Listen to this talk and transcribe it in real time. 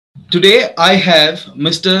Today I have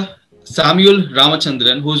Mr. Samuel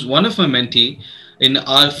Ramachandran, who's one of my mentee in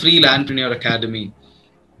our Freelanpreneur Academy.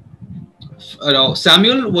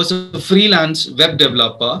 Samuel was a freelance web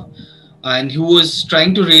developer, and he was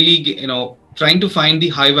trying to really, trying to find the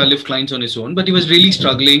high value of clients on his own, but he was really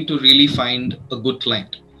struggling to really find a good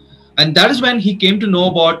client. And that is when he came to know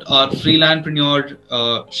about our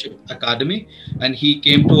Freelanpreneurship Academy, and he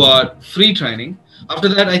came to our free training. After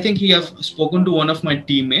that, I think he have spoken to one of my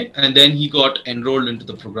teammates, and then he got enrolled into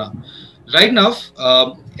the program. Right now,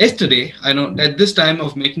 yesterday, I know at this time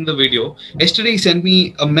of making the video, yesterday he sent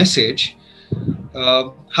me a message.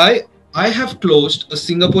 Hi, I have closed a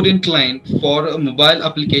Singaporean client for a mobile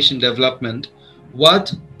application development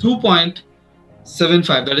worth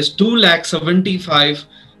 2.75, that is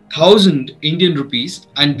 2,75,000 Indian rupees,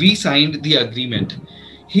 and we signed the agreement.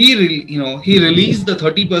 He released the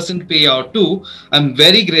 30% payout too. I'm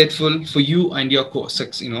very grateful for you and your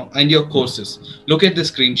courses, and your courses. Look at the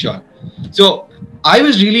screenshot. So I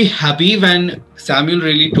was really happy when Samuel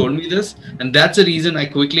really told me this, and that's the reason I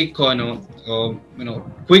quickly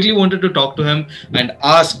quickly wanted to talk to him and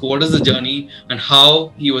ask what is the journey and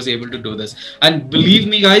how he was able to do this. And believe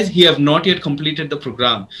me guys, he have not yet completed the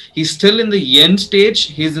program. He's still in the end stage.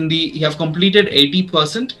 He have completed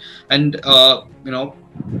 80%, and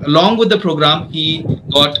along with the program he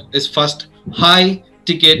got his first high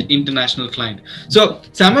ticket international client. So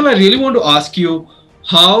Samuel, I really want to ask you,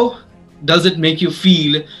 how does it make you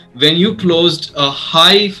feel when you closed a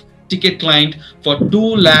high ticket client for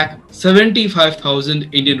 2,75,000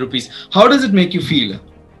 Indian rupees? How does it make you feel?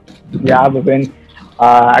 Yeah, Bhavin.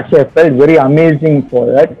 Actually, I felt very amazing for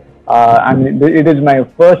that. And it is my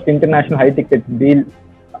first international high ticket deal.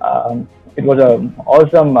 It was an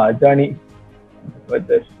awesome journey with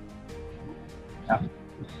this. Yeah.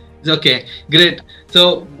 Okay, great.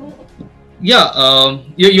 So, yeah,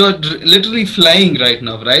 you're literally flying right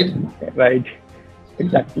now, right? Right.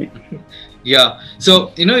 Exactly. Yeah.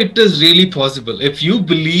 So, it is really possible. If you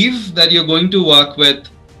believe that you're going to work with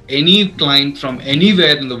any client from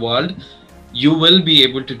anywhere in the world, you will be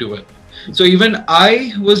able to do it. So even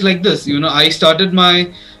I was like this, I started my,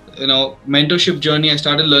 mentorship journey. I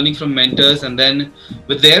started learning from mentors, and then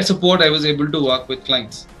with their support, I was able to work with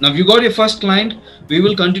clients. Now, if you got your first client, we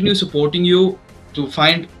will continue supporting you to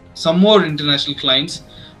find some more international clients,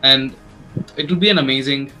 and it will be an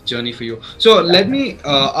amazing journey for you. So let me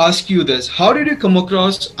ask you this: how did you come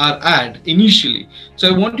across our ad initially? So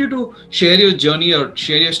I want you to share your journey or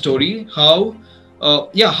share your story. How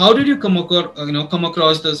did you come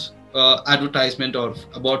across this advertisement or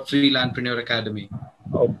about Freelanpreneur Academy?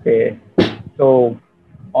 Okay. So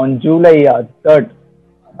on July 3rd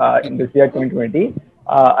in this year 2020,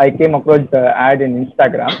 I came across the ad in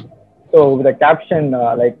Instagram. So with the caption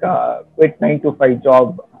quit 9 to 5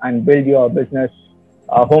 job and build your business,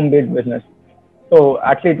 home-based business. So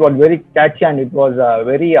actually it was very catchy, and it was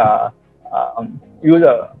very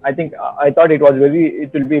user. I think I thought it will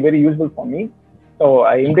be very useful for me. So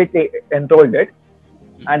I immediately enrolled it,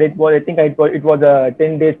 and it was it was a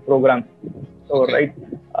 10 days program. So Okay. right,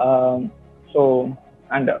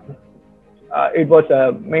 it was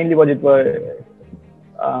mainly it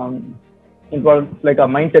was like a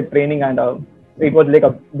mindset training, and it was like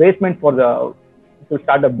a basement for to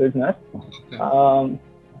start a business, Okay.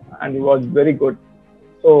 and it was very good.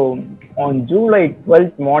 So on July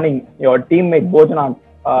 12th morning, your teammate Bojana,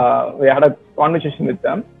 we had a conversation with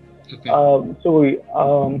them. Okay.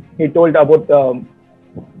 He told about the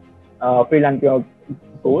freelance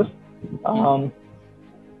course.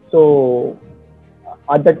 So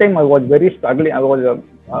at that time I was very struggling. I was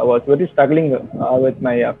very struggling with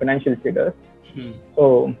my financial status.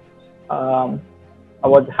 So I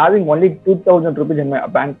was having only 2,000 rupees in my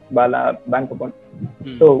bank account.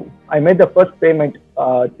 So I made the first payment,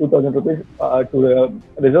 2,000 rupees to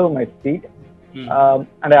reserve my seat.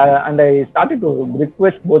 And I started to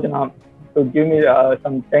request Bojana to give me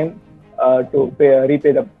some time to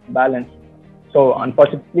repay the balance. So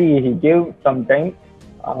unfortunately, he gave some time,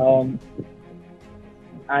 so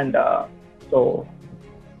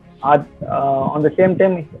on the same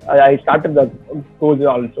time I started the course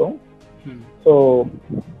also. So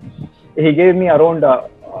he gave me around a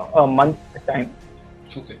month time.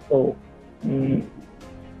 Okay. So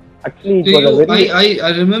actually it was a very.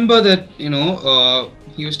 I remember that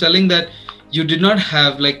he was telling that you did not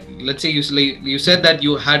have, like, let's say you said that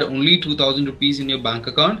you had only 2,000 rupees in your bank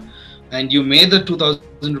account, and you made the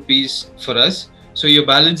 2,000 rupees for us, so your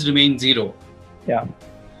balance remained zero. Yeah.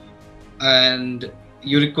 And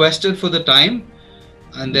you requested for the time,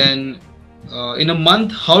 and then in a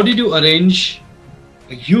month, how did you arrange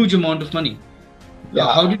a huge amount of money? Yeah.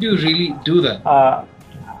 How did you really do that?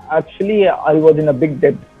 Actually, I was in a big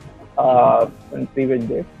debt in previous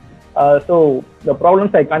days. So the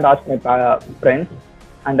problems I can't ask my friends,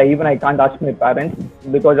 and I can't ask my parents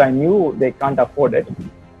because I knew they can't afford it.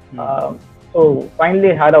 So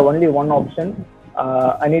finally, had only one option.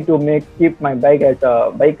 I need to keep my bike as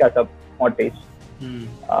a mortgage.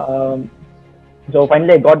 So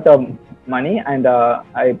finally, I got the money and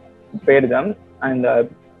I paid them, and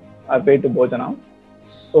I paid to Bojana.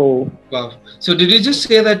 So Wow. So did you just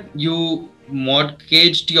say that you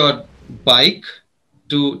mortgaged your bike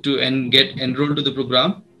to get enrolled to the program?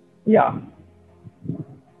 yeah,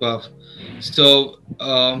 Wow. So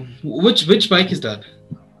which bike is that?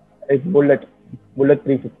 it's Bullet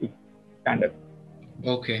 350 standard.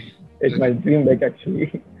 Okay. It's my dream bike actually.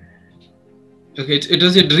 Okay, it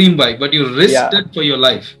was your dream bike, but you risked Yeah, it for your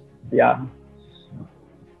life. yeah,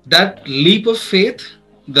 That leap of faith,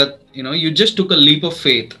 that you just took a leap of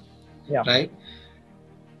faith, yeah. right?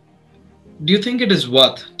 Do you think it is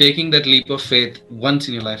worth taking that leap of faith once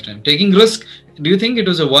in your lifetime? Taking risk, do you think it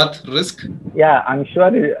was a worth risk? Yeah, I'm sure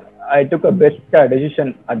I took a best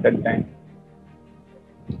decision at that time.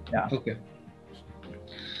 Yeah. Okay.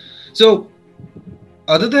 So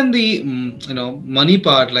other than the money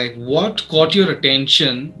part, like what caught your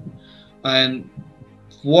attention and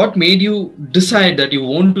what made you decide that you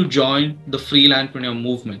want to join the freelancepreneur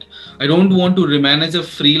movement? I don't want to remain as a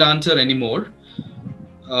freelancer anymore.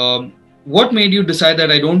 What made you decide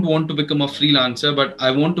that I don't want to become a freelancer, but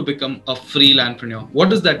I want to become a freelancepreneur?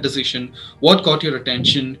 What is that decision? What caught your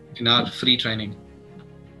attention in our free training?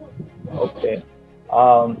 Okay.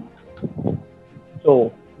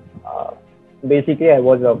 So basically, I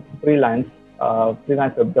was a freelance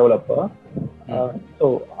web developer.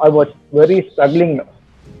 So I was very struggling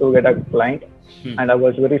to get a client, and I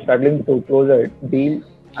was very struggling to close a deal,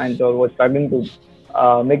 and I was struggling to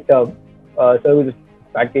make the service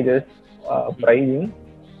packages pricing.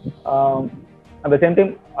 At the same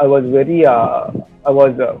time, I was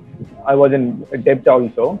I was in debt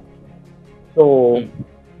also. So.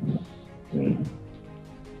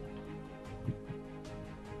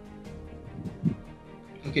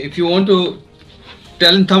 Okay, if you want to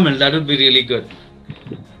tell in Tamil, that would be really good.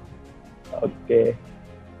 Okay.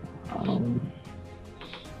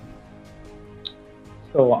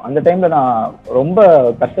 So அந்த டைமில் நான் ரொம்ப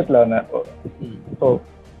கஷ்டத்தில் இருந்தேன். So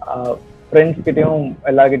friends கிட்டேயும்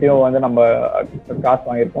எல்லாருக்கிட்டையும் வந்து நம்ம காசு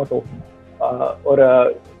வாங்கியிருப்போம். ஸோ ஒரு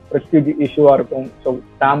ப்ரெஸ்டீஜ் இஷ்யூவாக இருக்கும். ஸோ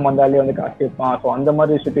டேம் வந்தாலே வந்து காசு கேட்பான். ஸோ அந்த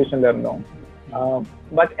மாதிரி சுச்சுவேஷனில் இருந்தோம்.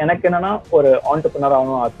 பட் எனக்கு என்னன்னா ஒரு ஆண்டர்ப்ரனர்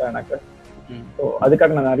ஆகணும் ஆசை எனக்கு. ஸோ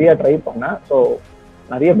அதுக்காக நான் நிறைய ட்ரை பண்ணேன். ஸோ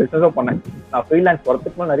நிறைய பிஸ்னஸும் பண்ணேன். நான் ஃப்ரீலான்ஸ்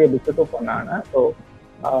ஒர்க்குக்கு மேலே நிறைய பிஸ்னஸும் பண்ணேன். ஸோ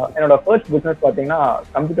என்னோட ஃபர்ஸ்ட் பிஸ்னஸ் பார்த்தீங்கன்னா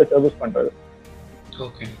கம்ப்யூட்டர் சர்வீஸ் பண்ணுறது.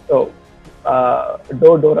 ஸோ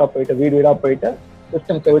டோராக போயிட்டு வீடாக போயிட்டு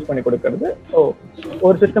சிஸ்டம் சர்வீஸ் பண்ணி கொடுக்கறது. ஸோ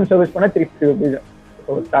ஒரு சிஸ்டம் சர்வீஸ் பண்ண 350 rupees.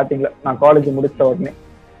 ஸோ ஸ்டார்டிங்கில் நான் காலேஜ் முடித்த உடனே.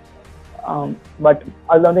 பட்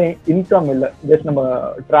அதில் வந்து இன்கம் இல்லை. ஜஸ்ட் நம்ம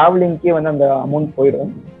ட்ராவலிங்க்கே வந்து அந்த அமௌண்ட்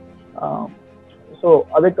போயிடும். ஸோ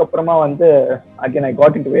அதுக்கப்புறமா வந்து again I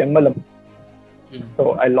got into MLM. So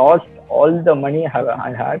I lost all the money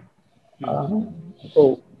I had. So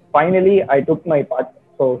finally I took my part.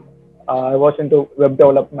 So I was into web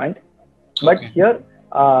development. But here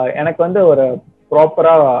எனக்கு வந்து ஒரு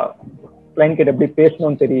ப்ராப்பரா கிளைண்ட் கிட்ட எப்படி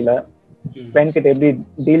பேசணும்னு தெரியல, கிளைண்ட் கிட்ட எப்படி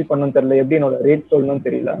டீல் பண்ணணும்னு தெரியல, எப்படி என்னோட ரேட் சொல்லணும்னு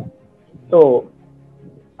தெரியல. So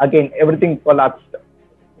again everything collapsed.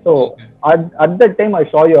 So at that time I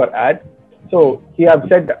saw your ad. So you have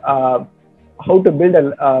said how to build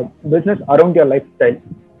a business around your lifestyle.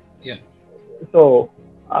 Yeah. So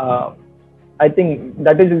I think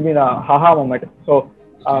that is will be a haha moment. So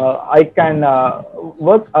I can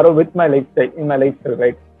work around with my lifestyle, in my lifestyle,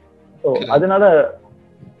 right? So adanala,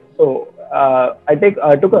 so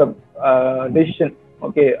I took a decision.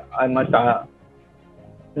 Okay, I must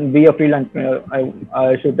be a freelancer.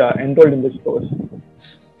 I should enroll in this course.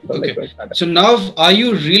 So, okay. So now, are you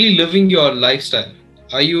really living your lifestyle?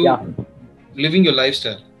 Are you living your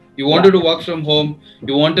lifestyle? You wanted to work from home.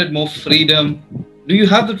 You wanted more freedom. Do you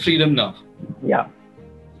have the freedom now? Yeah,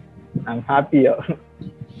 I'm happier.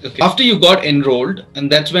 Okay. After you got enrolled, and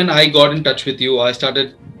that's when I got in touch with you. I started,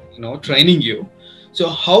 training you. So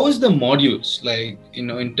how is the modules, like,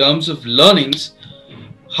 in terms of learnings,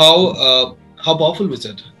 how powerful was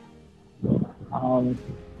it?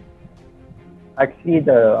 Actually,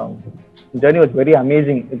 the journey was very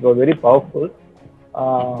amazing. It was very powerful.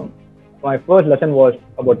 My first lesson was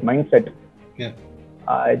about mindset. Yeah.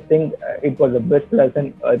 I think it was the best lesson.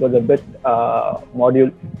 It was the best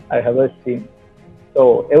module I have ever seen. So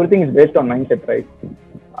everything is based on mindset, right?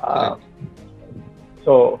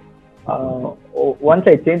 So once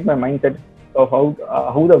I changed my mindset, so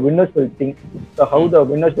how the winners will think, so how the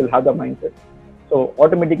winners will have the mindset. So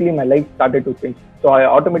automatically my life started to change. So I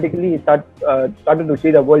automatically started to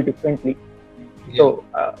see the world differently. Yeah. So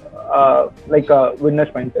like a winner's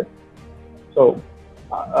mindset. So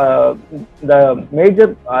the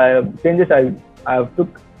major changes I have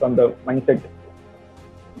took from the mindset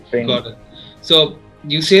training. Got it. So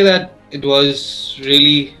you say that it was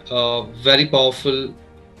really very powerful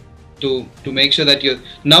to make sure that you're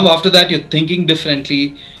now, after that, you're thinking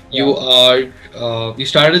differently. You are you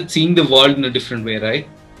started seeing the world in a different way, right?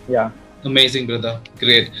 Yeah. Amazing, brother.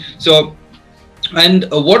 Great. So, and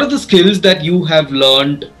what are the skills that you have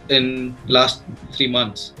learned in last 3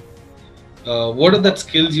 months? What are that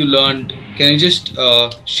skills you learned? Can you just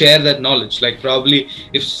share that knowledge? Like, probably,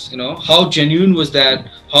 if how genuine was that?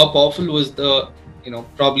 How powerful was the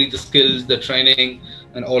probably the skills, the training,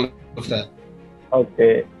 and all of that?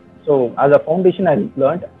 Okay. So as a foundation, I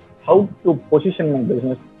learned how to position my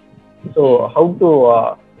business. So how to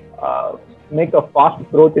make a fast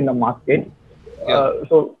growth in the market.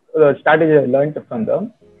 So the strategy I learned from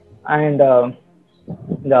them, and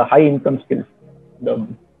the high income skills, the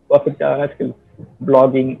perfect skills,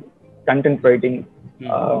 blogging, content writing,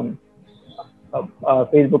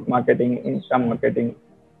 Facebook marketing, Insta marketing.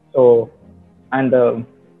 So, and the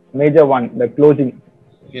major one, the closing.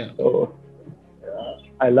 Yeah. So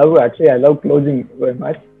I love closing very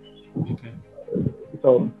much. Okay.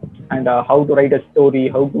 So, and how to write a story,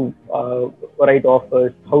 how to write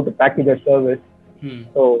offers, how to package a service.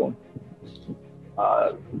 So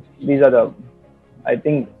these are I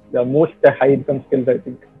think the most high income skills, I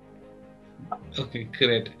think. Okay,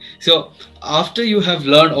 great. So after you have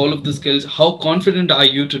learned all of the skills, how confident are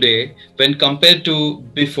you today when compared to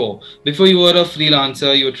before? Before you were a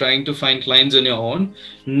freelancer, you were trying to find clients on your own.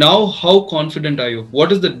 Now, how confident are you?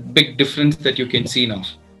 What is the big difference that you can see now?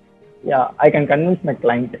 Yeah, I can convince my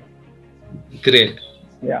client. Great.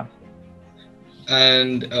 Yeah.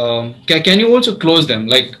 And can you also close them?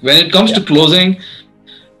 Like, when it comes to closing,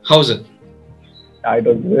 how's it? It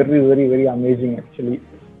was very, very, very amazing, actually.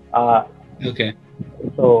 Okay.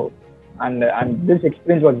 So, and this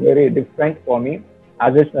experience was very different for me,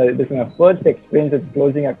 as this is my first experience with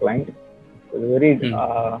closing a client. It was very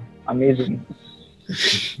amazing.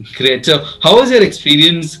 Great. So, how was your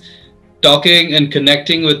experience talking and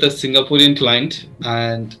connecting with a Singaporean client,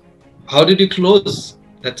 and how did you close?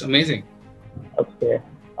 That's amazing. Okay.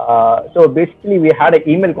 So basically, we had an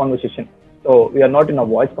email conversation. So we are not in a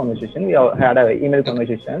voice conversation. We had an email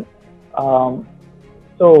conversation.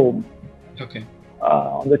 So okay.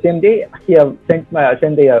 On the same day, he have sent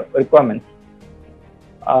the requirements.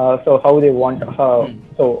 So how they want,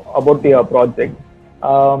 so about the project.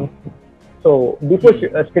 So before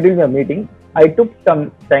scheduling a meeting, I took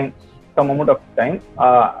some amount of time,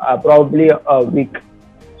 probably a week.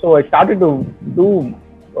 So I started to do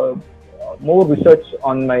more research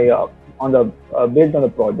on my based on the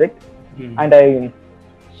project, and I,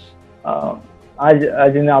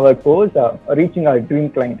 as in our course, reaching our dream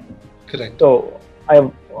client. Correct. So I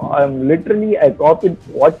copied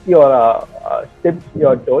what your steps you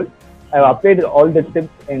are told. I have applied all the steps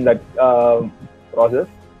in that process.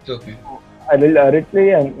 Okay. I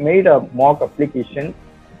literally made a mock application.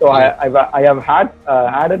 So I have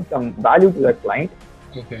added some value to the client.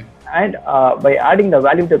 Okay. And by adding the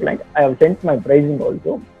value to the client, I have sent my pricing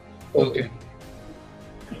also. So okay.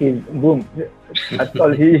 He's boom. That's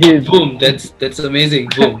all. He's boom. That's amazing.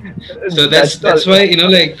 Boom. So that's why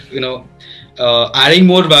adding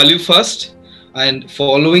more value first and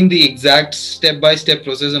following the exact step-by-step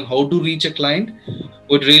process on how to reach a client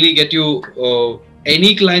would really get you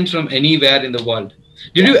any client from anywhere in the world.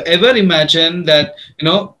 Did you ever imagine that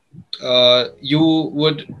you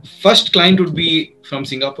would first client would be from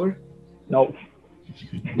Singapore? No.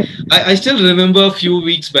 I still remember a few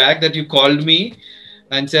weeks back that you called me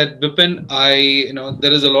and said, Bipin,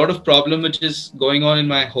 there is a lot of problem which is going on in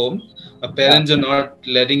my home. My parents are not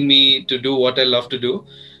letting me to do what I love to do.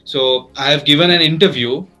 So I have given an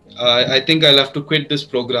interview. I think I'll have to quit this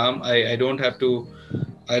program. I don't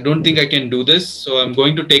think I can do this. So I'm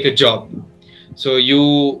going to take a job. So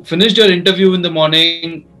you finished your interview in the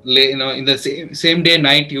morning, in the same day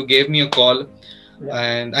night, you gave me a call,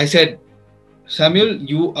 and I said, Samuel,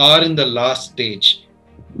 you are in the last stage,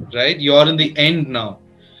 right? You are in the end now.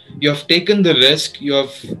 You have taken the risk. You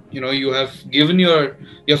have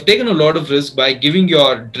taken a lot of risk by giving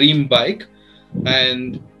your dream bike,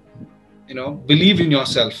 and believe in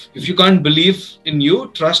yourself. If you can't believe in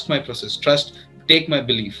you, trust my process. Take my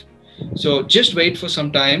belief. So just wait for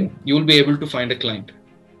some time. You will be able to find a client.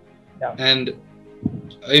 Yeah. And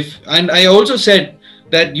And I also said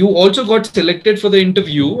that you also got selected for the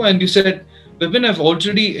interview, and you said, Vipin, I've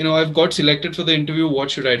already, I've got selected for the interview.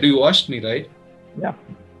 What should I do? You asked me, right? Yeah.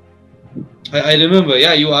 I remember.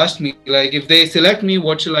 Yeah, you asked me, like, if they select me,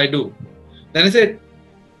 what shall I do? Then I said,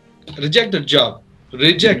 reject the job.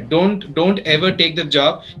 Reject. Don't ever take the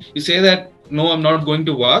job. You say that, no, I'm not going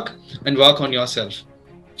to work, and work on yourself.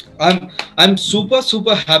 I'm super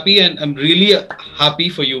happy, and I'm really happy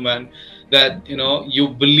for you, man, that you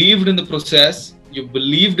believed in the process, you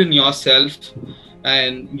believed in yourself,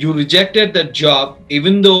 and you rejected that job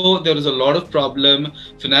even though there was a lot of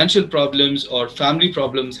financial problems or family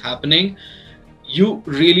problems happening. You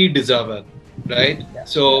really deserve it, right? Yeah.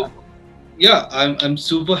 So yeah, I'm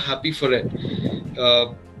super happy for it.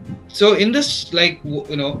 So in this, like,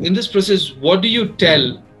 in this process, what do you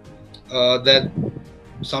tell that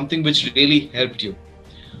something which really helped you?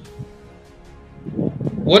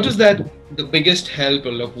 What is that the biggest help,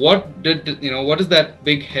 or like, what is that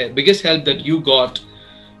biggest help that you got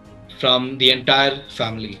from the entire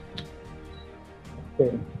family?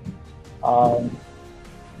 Okay.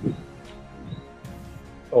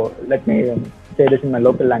 So let me say this in my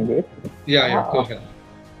local language. Yeah, go ahead.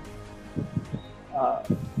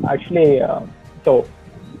 Actually, so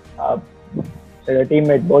the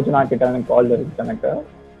teammate Bojana Kitan called Janaka.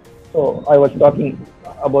 So I was talking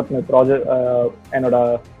about my project and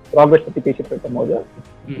progress certification.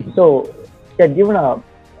 So he had given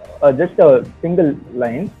just a single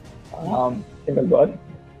line, single word.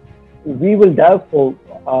 We will therefore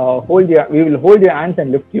hold your hands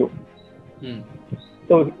and lift you.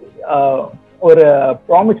 So or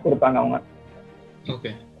promise கொடுத்தாங்க அவங்க.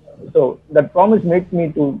 Okay. So that promise makes me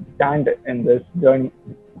to stand in this journey.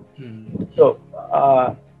 So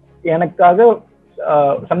எனக்காக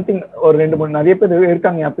something ஒரு ரெண்டு மூணு நிறைய பேர்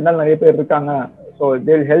இருக்காங்க, என் பின்னால் நிறைய பேர் இருக்காங்க. So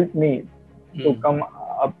they'll help me to come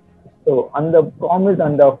up. So அந்த promise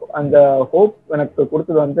அந்த hope எனக்கு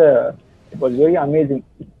கொடுத்தது வந்து it was very amazing.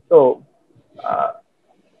 So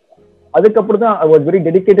அதுக்கப்புறம் தான் I was very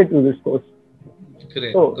dedicated to this course.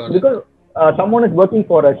 Correct. So because someone is working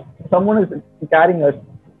for us, someone is carrying us,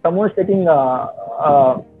 someone is taking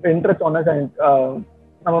interest on us, and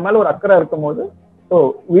நம்ம மேல ஒரு அக்கறை இருக்கும்போது, so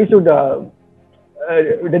we should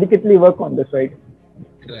dedicatedly work on this, right?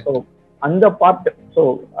 Correct. So on the part, so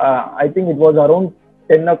I think it was around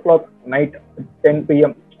 10 o'clock night, 10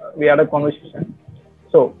 p.m. we had a conversation.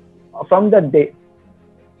 So from that day,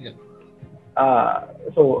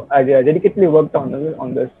 so I dedicatedly worked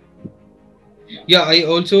on this. Yeah, I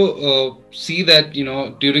also see that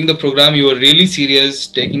during the program you were really serious,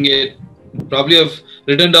 taking it. Probably have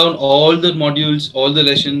written down all the modules, all the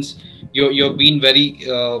lessons. You've been very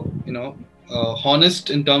honest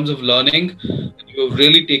in terms of learning. You've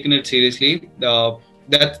really taken it seriously.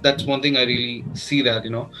 That's one thing I really see, that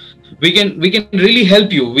we can really help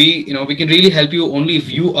you. We can really help you only if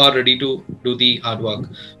you are ready to do the hard work.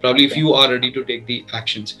 Probably if you are ready to take the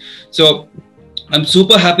actions. So I'm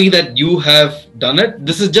super happy that you have done it.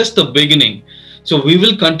 This is just the beginning. So we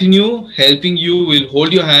will continue helping you. We'll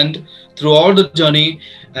hold your hand throughout the journey,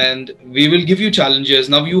 and we will give you challenges.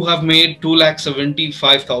 Now you have made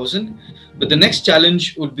 2,75,000, but the next challenge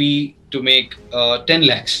would be to make 10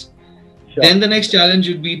 lakhs. Sure. Then the next challenge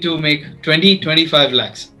would be to make 25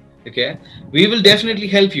 lakhs. Okay. We will definitely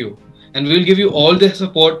help you, and we will give you all the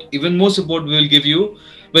support. Even more support we will give you.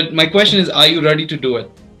 But my question is, are you ready to do it?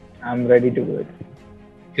 I'm ready to do it.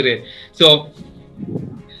 Great. So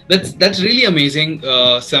that's really amazing,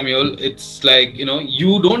 Samuel. It's like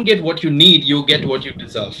you don't get what you need, you get what you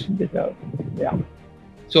deserve. Yeah.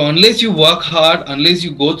 So unless you work hard, unless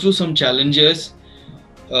you go through some challenges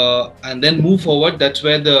and then move forward, that's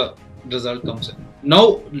where the result comes in.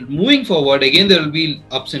 Now moving forward, again there will be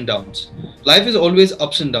ups and downs. Life is always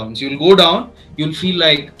ups and downs. You'll go down, you'll feel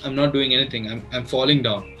like I'm not doing anything, I'm falling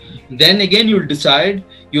down. Then again you'll decide,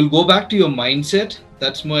 you'll go back to your mindset.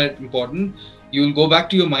 That's more important. You'll go back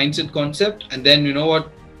to your mindset concept, and then you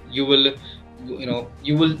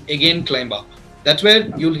will again climb up. That's where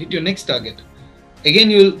you'll hit your next target. Again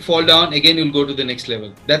you'll fall down, again you'll go to the next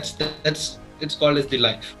level. That's it's called as the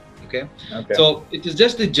life. Okay. So it is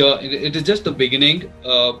just the beginning,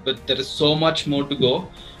 but there is so much more to go.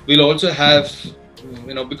 We'll also have,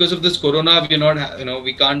 because of this corona,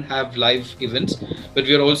 we can't have live events, but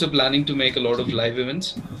we are also planning to make a lot of live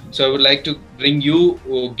events. So I would like to bring you,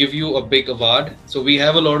 or give you a big award. So we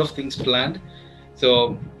have a lot of things planned.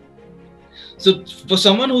 So for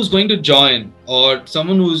someone who's going to join, or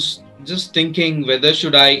someone who's just thinking whether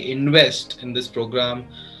should I invest in this program,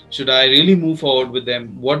 should I really move forward with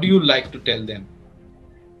them, what do you like to tell them?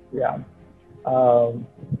 Yeah.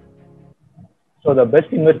 So the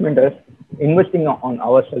best investment is investing on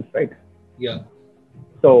ourselves, right? Yeah.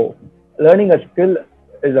 So learning a skill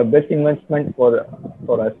is the best investment for us.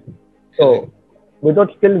 Correct. So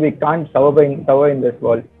without skill, we can't survive in this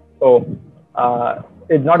world. So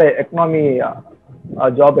it's not a economy,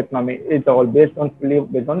 a job economy. It's all based on fully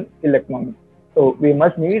based on skill economy. So we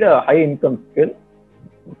must need a high income skill,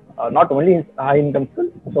 not only high income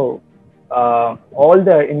skill. So all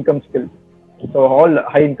the income skills. So all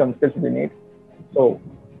high income skills we need. So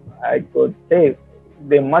I could say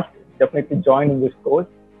they must definitely join in this course,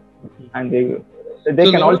 and they So a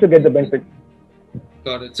can lot also of get the people, benefit.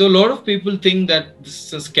 got it. So a lot of people think that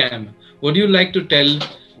this is a scam. What do you like to tell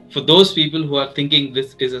for those people who are thinking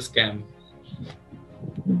this is a scam?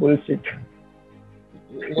 Bullshit.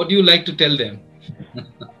 What do you like to tell them?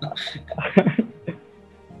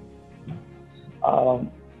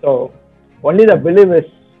 So only the belief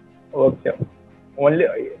is works here. Only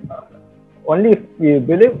only if we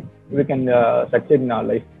believe, we can succeed in our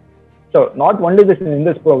life. So not only this in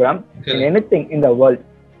this program, in Correct. anything in the world.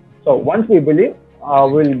 So once we believe,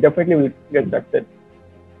 we'll definitely will get success.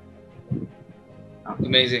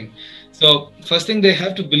 Amazing. So first thing, they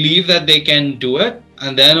have to believe that they can do it,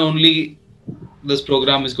 and then only this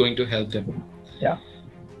program is going to help them. Yeah.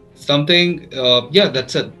 Something, yeah,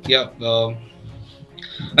 that's it. Yeah.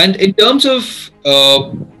 And in terms of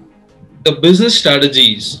the business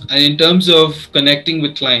strategies and in terms of connecting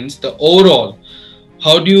with clients, the overall,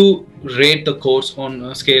 how do you rate the course on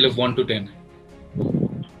a scale of 1 to 10?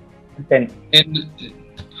 10. And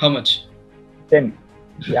how much? 10.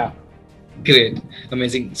 Yeah. Great,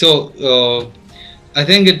 amazing. So I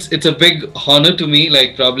think it's a big honor to me.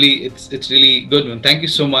 Like probably it's really good one. Thank you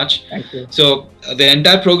so much. Thank you. So the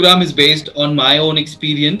entire program is based on my own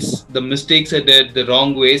experience, the mistakes I did, the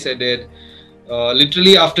wrong ways I did.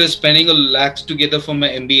 Literally after spending a lakhs together for my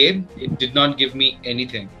MBA, it did not give me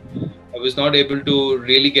anything. I was not able to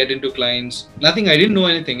really get into clients. Nothing. I didn't know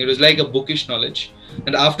anything. It was like a bookish knowledge.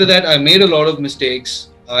 And after that, I made a lot of mistakes.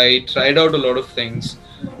 I tried out a lot of things.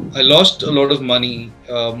 I lost a lot of money,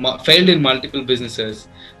 failed in multiple businesses,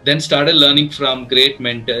 then started learning from great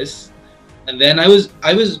mentors. And then I was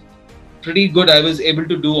pretty good. I was able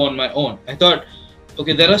to do on my own. I thought,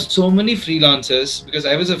 okay, there are so many freelancers because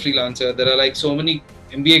I was a freelancer. There are like so many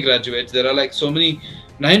MBA graduates. There are like so many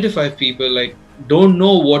 9 to 5 people like don't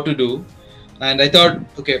know what to do. And I thought,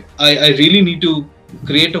 okay, I really need to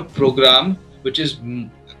create a program which is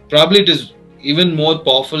probably it is even more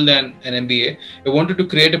powerful than an MBA. I wanted to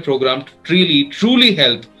create a program to truly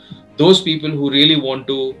help those people who really want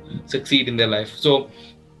to succeed in their life. So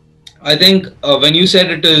I think when you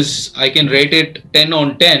said it is, I can rate it 10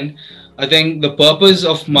 on 10. I think the purpose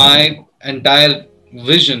of my entire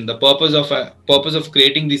vision, the purpose of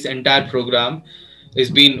creating this entire program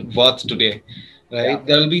is being worth today, right? Yeah.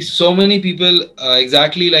 There will be so many people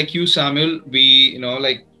exactly like you, Samuel.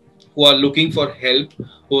 Like who are looking for help,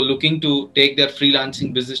 who are looking to take their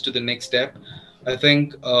freelancing business to the next step. I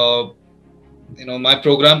think my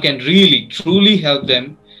program can really truly help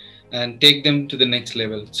them and take them to the next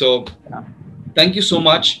level. So Yeah. thank you so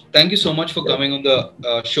much. Thank you so much for coming on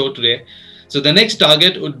the show today. So the next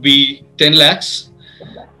target would be 10 lakhs.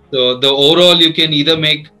 So the overall, you can either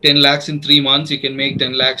make 10 lakhs in 3 months, you can make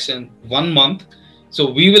 10 lakhs in 1 month. So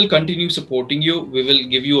we will continue supporting you. We will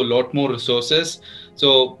give you a lot more resources.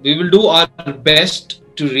 So we will do our best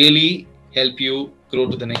to really help you grow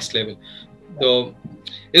to the next level. So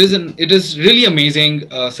it is really amazing,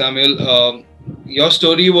 Samuel. Your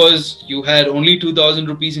story was you had only 2,000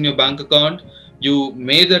 rupees in your bank account. You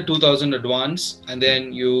made that 2,000 advance, and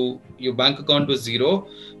then your bank account was zero,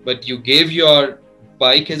 but you gave your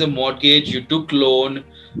bike as a mortgage. You took loan,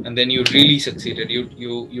 and then you really succeeded.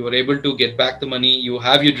 You were able to get back the money. You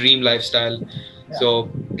have your dream lifestyle. Yeah. So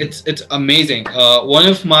it's amazing. One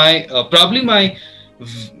of my probably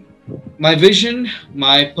my vision,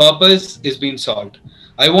 my purpose is being solved.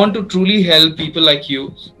 I want to truly help people like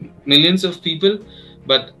you, millions of people,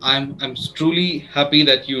 but I'm truly happy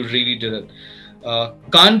that you really did it.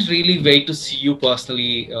 Can't really wait to see you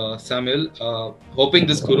personally, Samuel. Hoping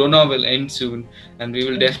this corona will end soon and we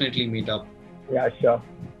will definitely meet up. Yeah, sure.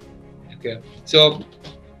 Okay. So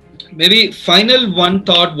maybe final one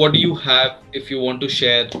thought, what do you have if you want to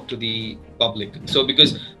share to the public? So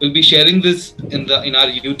because we'll be sharing this in our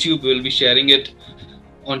YouTube, we'll be sharing it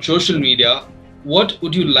on social media. What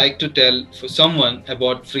would you like to tell for someone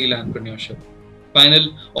about freelancepreneurship?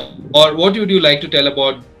 Final, or what would you like to tell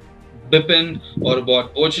about Bipin or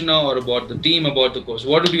about Ochana or about the team, about the course?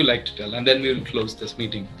 What would you like to tell? And then we will close this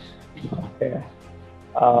meeting. Okay.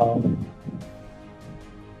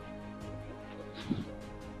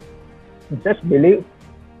 just believe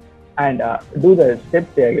and do the steps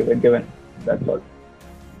they are given. That's all.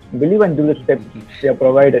 Believe and do the steps they are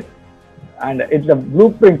provided, and it's a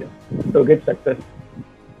blueprint to get success.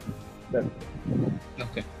 That's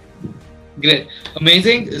Okay. Great.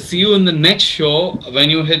 Amazing. See you in the next show when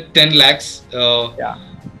you hit 10 lakhs. yeah.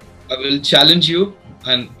 I will challenge you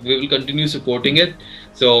and we will continue supporting it.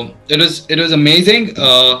 So it was amazing.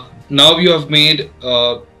 Now you have made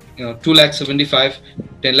 2,75,000.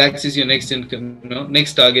 10 lakhs is your next income,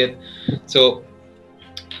 next target. So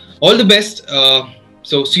all the best.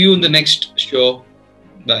 So see you in the next show.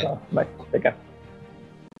 Bye. Bye. Take care.